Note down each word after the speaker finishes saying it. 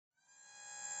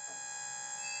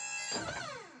Well,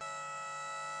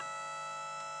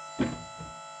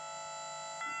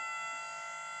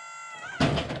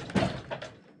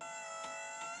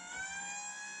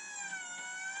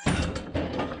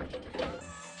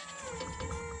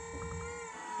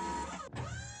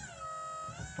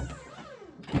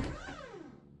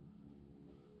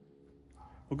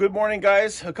 good morning,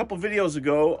 guys. A couple videos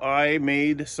ago, I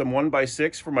made some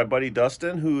 1x6 for my buddy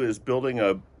Dustin, who is building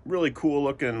a really cool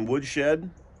looking woodshed.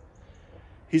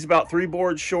 He's about 3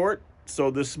 boards short, so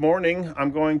this morning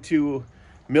I'm going to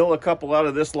mill a couple out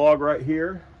of this log right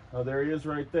here. Oh, there he is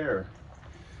right there.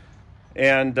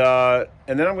 And then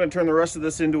I'm going to turn the rest of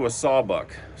this into a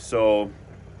sawbuck. So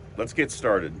let's get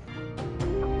started.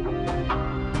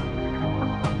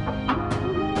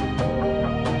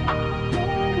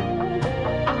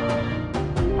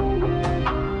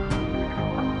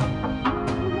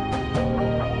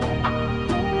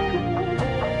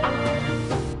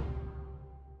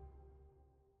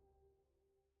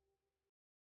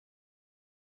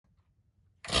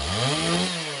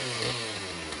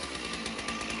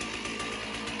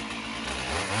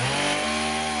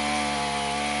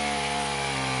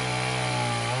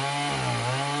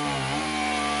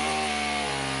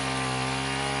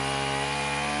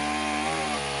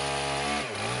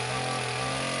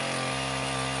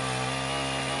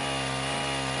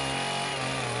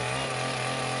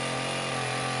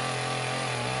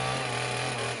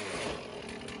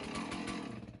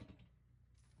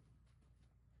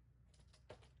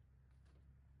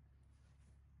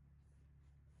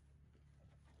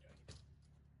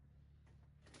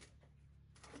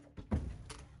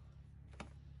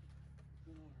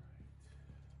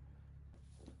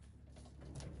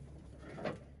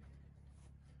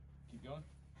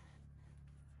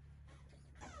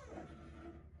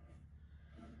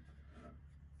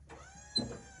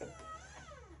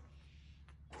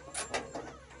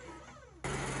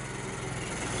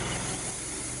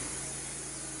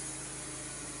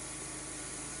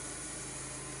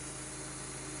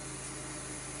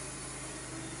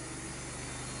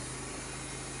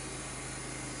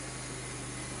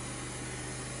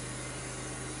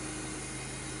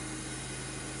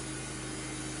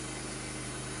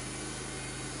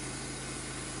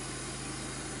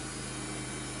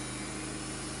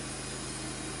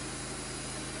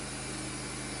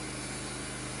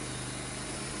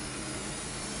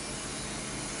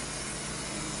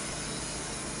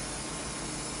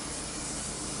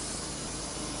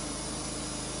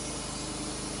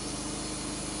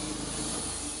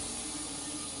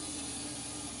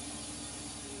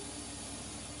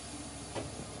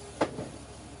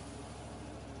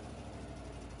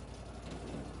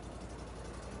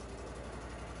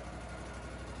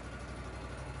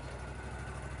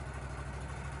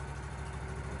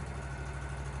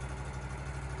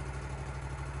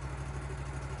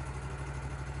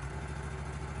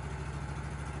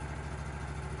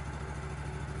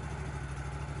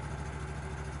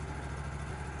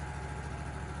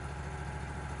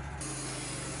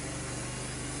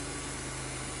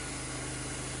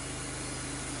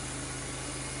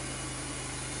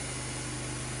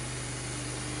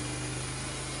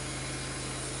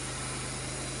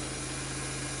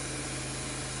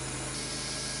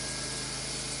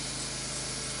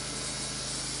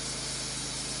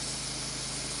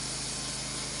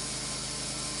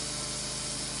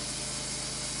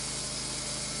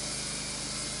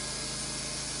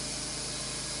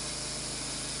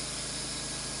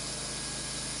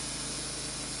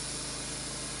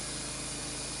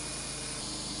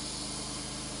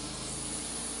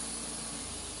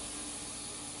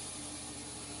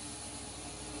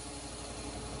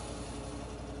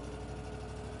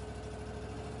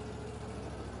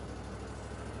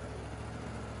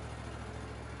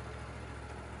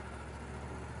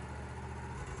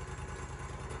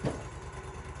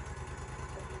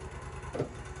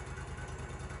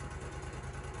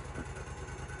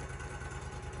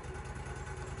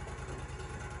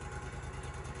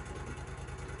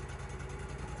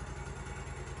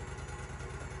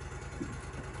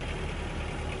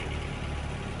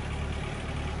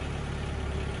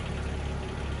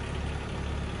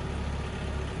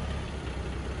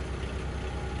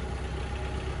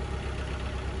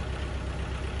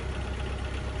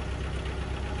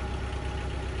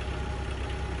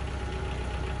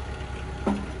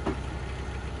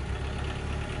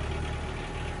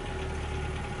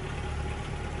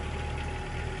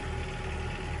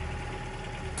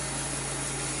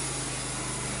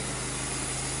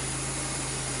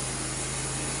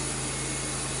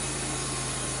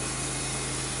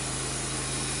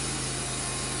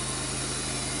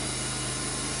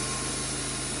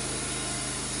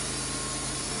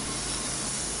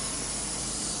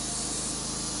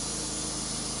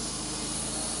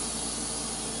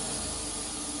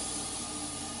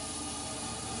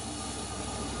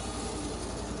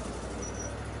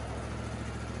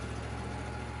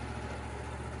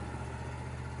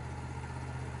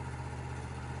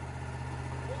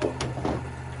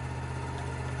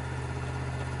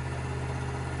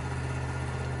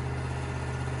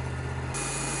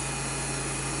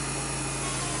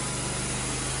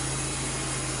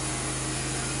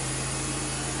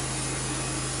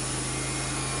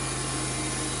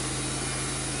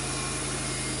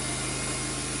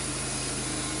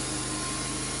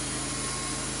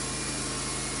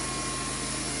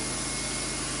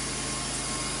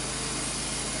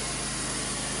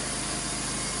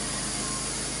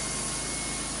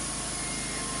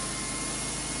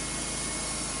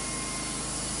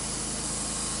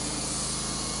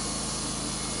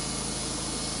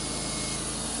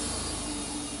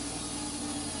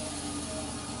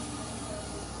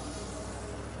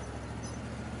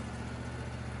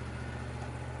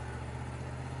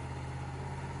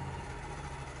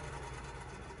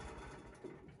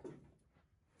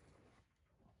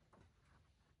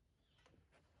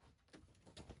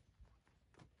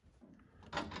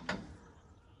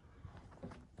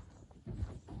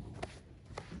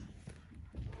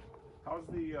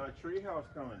 how's the tree house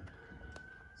coming?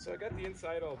 So I got the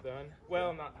inside all done.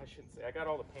 Well, I shouldn't say. I got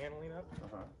all the paneling up.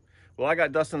 Well, I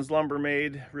got Dustin's lumber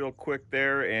made real quick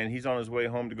there, and he's on his way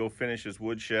home to go finish his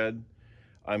wood shed.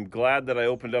 I'm glad that I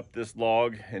opened up this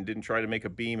log and didn't try to make a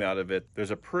beam out of it.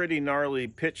 There's a pretty gnarly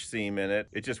pitch seam in it.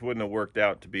 It just wouldn't have worked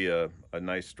out to be a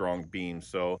nice strong beam.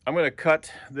 So I'm gonna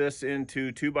cut this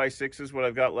into 2x6s, what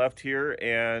I've got left here,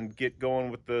 and get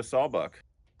going with the sawbuck.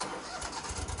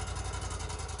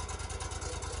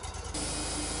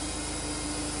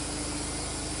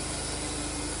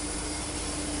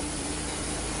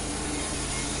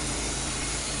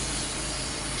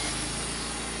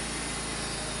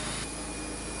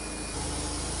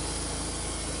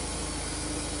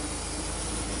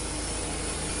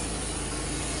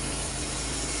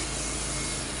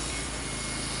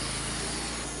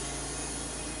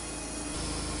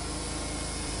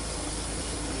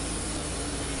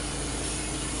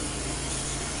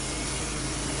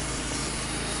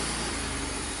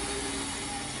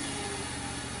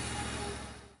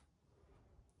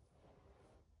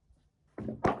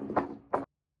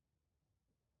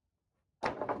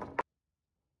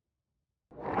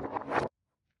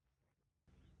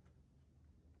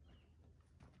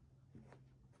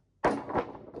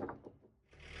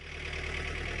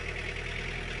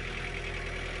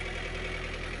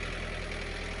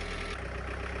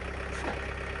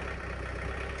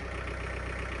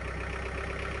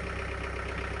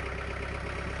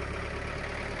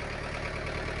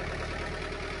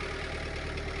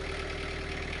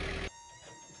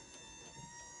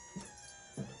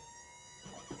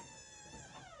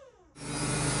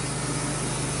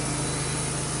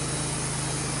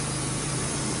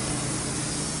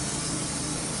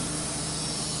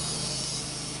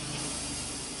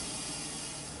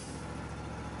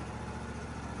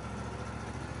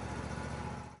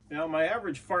 Now my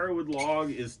average firewood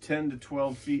log is 10 to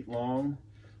 12 feet long,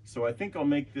 so I think I'll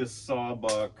make this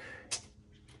sawbuck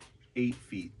 8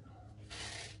 feet.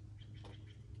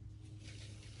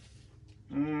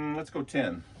 Let's go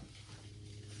 10.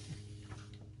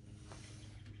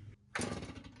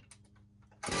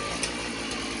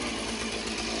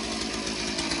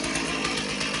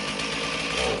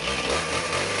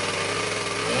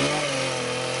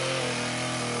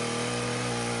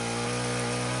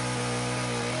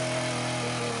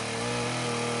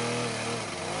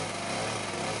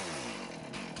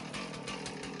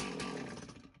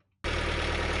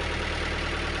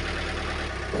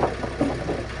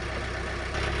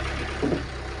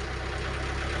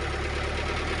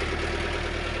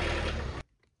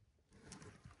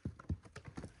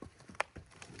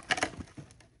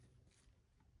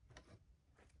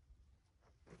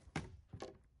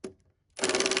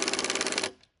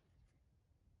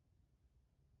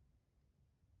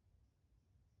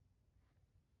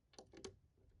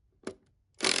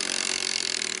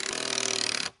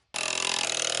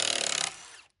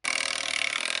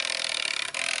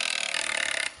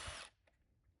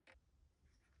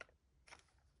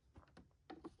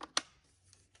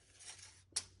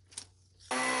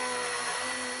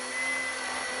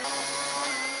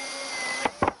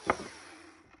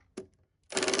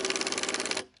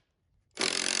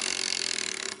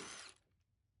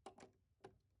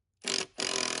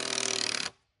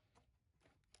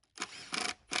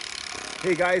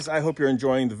 Hey guys, I hope you're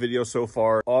enjoying the video so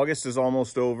far. August is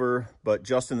almost over, but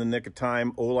just in the nick of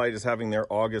time, Olight is having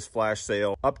their August flash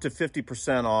sale up to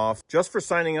 50% off. Just for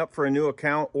signing up for a new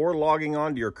account or logging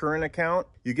on to your current account,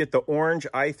 you get the orange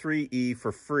i3E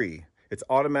for free. It's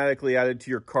automatically added to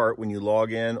your cart when you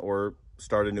log in or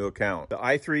start a new account. The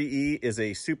i3E is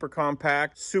a super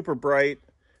compact, super bright,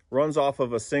 runs off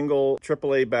of a single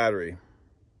AAA battery.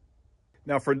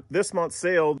 Now for this month's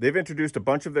sale, they've introduced a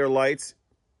bunch of their lights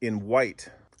in white.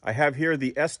 I have here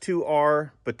the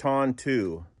S2R Baton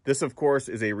 2. This, of course,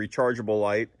 is a rechargeable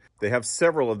light. They have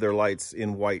several of their lights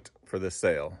in white for this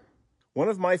sale. One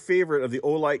of my favorite of the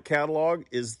Olight catalog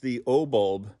is the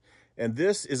O-Bulb, and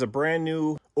this is a brand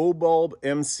new O-Bulb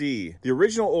MC. The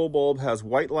original O-Bulb has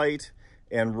white light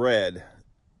and red.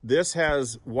 This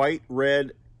has white,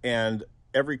 red, and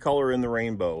every color in the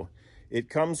rainbow. It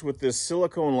comes with this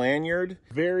silicone lanyard,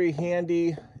 very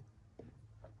handy.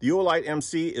 The Olight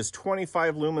MC is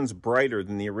 25 lumens brighter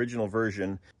than the original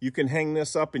version. You can hang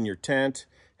this up in your tent,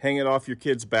 hang it off your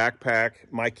kid's backpack.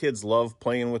 My kids love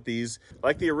playing with these.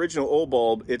 Like the original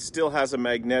O-Bulb, it still has a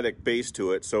magnetic base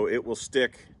to it, so it will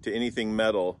stick to anything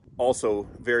metal. Also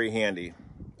very handy.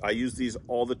 I use these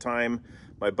all the time.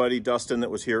 My buddy Dustin that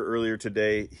was here earlier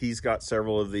today, he's got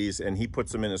several of these and he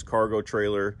puts them in his cargo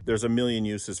trailer. There's a million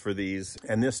uses for these,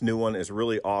 and this new one is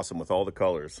really awesome with all the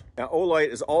colors. Now,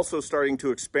 Olight is also starting to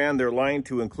expand their line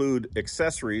to include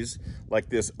accessories like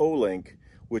this O-Link,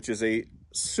 which is a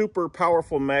super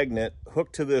powerful magnet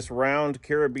hooked to this round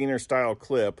carabiner style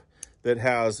clip that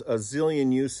has a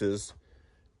zillion uses.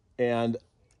 And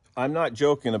I'm not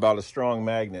joking about a strong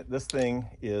magnet. This thing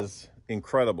is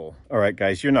incredible. All right,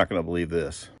 guys, you're not going to believe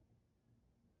this.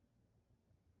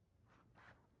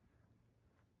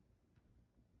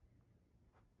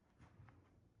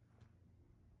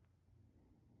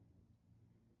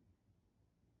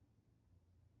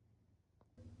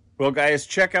 Well, guys,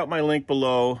 check out my link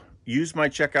below. Use my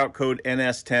checkout code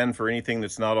NS10 for anything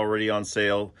that's not already on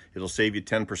sale. It'll save you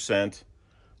 10%.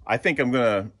 I think I'm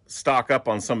going to stock up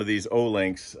on some of these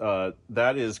O-Links.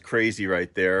 That is crazy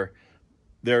right there.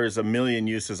 There's a million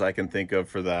uses I can think of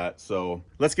for that. So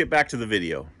let's get back to the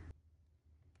video.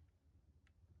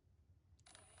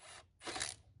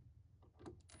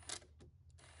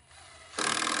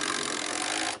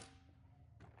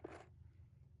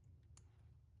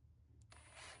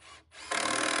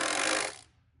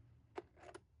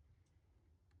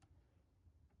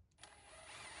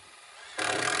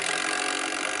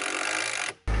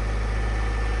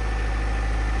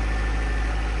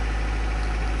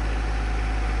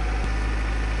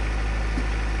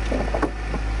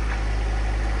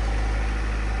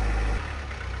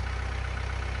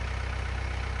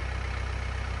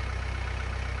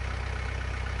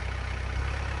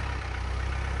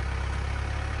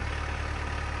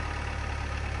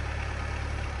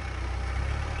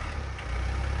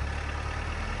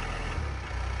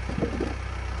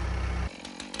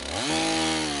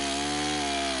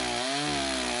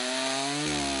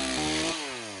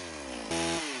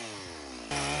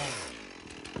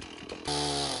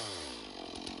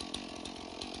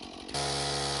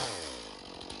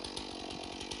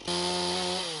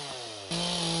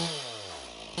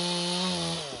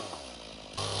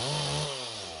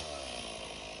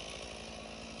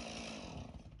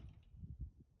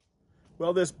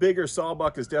 Well, this bigger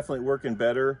Sawbuck is definitely working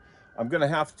better. I'm gonna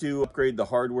have to upgrade the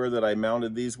hardware that I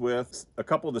mounted these with. A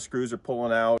couple of the screws are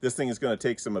pulling out. This thing is gonna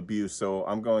take some abuse, so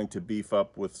I'm going to beef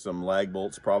up with some lag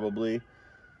bolts probably.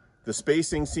 The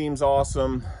spacing seems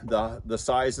awesome. The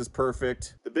size is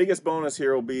perfect. The biggest bonus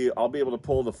here will be I'll be able to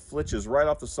pull the flitches right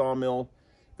off the sawmill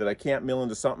that I can't mill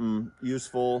into something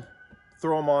useful,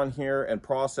 throw them on here and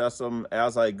process them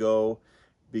as I go,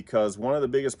 because one of the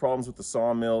biggest problems with the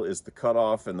sawmill is the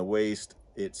cutoff and the waste.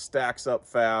 It stacks up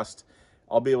fast.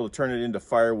 I'll be able to turn it into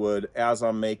firewood as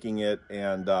I'm making it,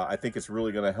 and I think it's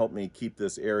really going to help me keep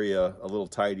this area a little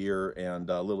tidier and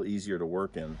a little easier to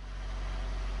work in.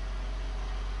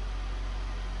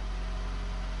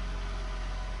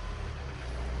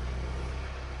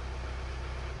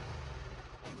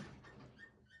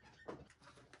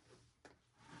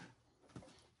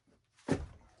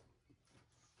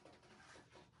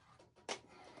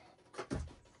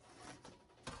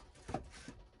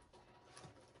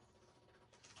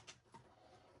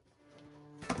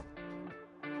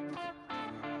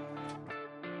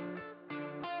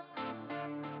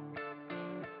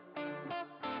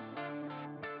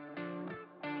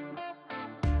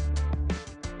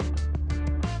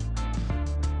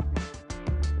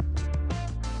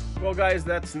 Well, guys,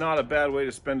 that's not a bad way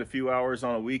to spend a few hours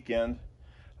on a weekend.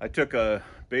 I took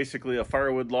basically a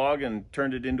firewood log and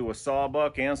turned it into a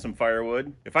sawbuck and some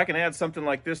firewood. If I can add something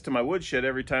like this to my woodshed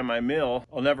every time I mill,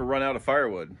 I'll never run out of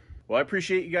firewood. Well, I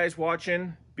appreciate you guys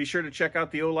watching. Be sure to check out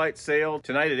the Olight sale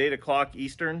tonight at 8 o'clock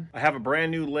Eastern. I have a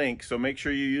brand new link, so make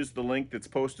sure you use the link that's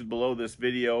posted below this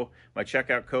video. My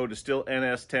checkout code is still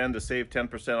NS10 to save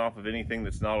 10% off of anything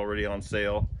that's not already on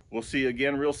sale. We'll see you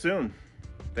again real soon.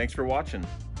 Thanks for watching.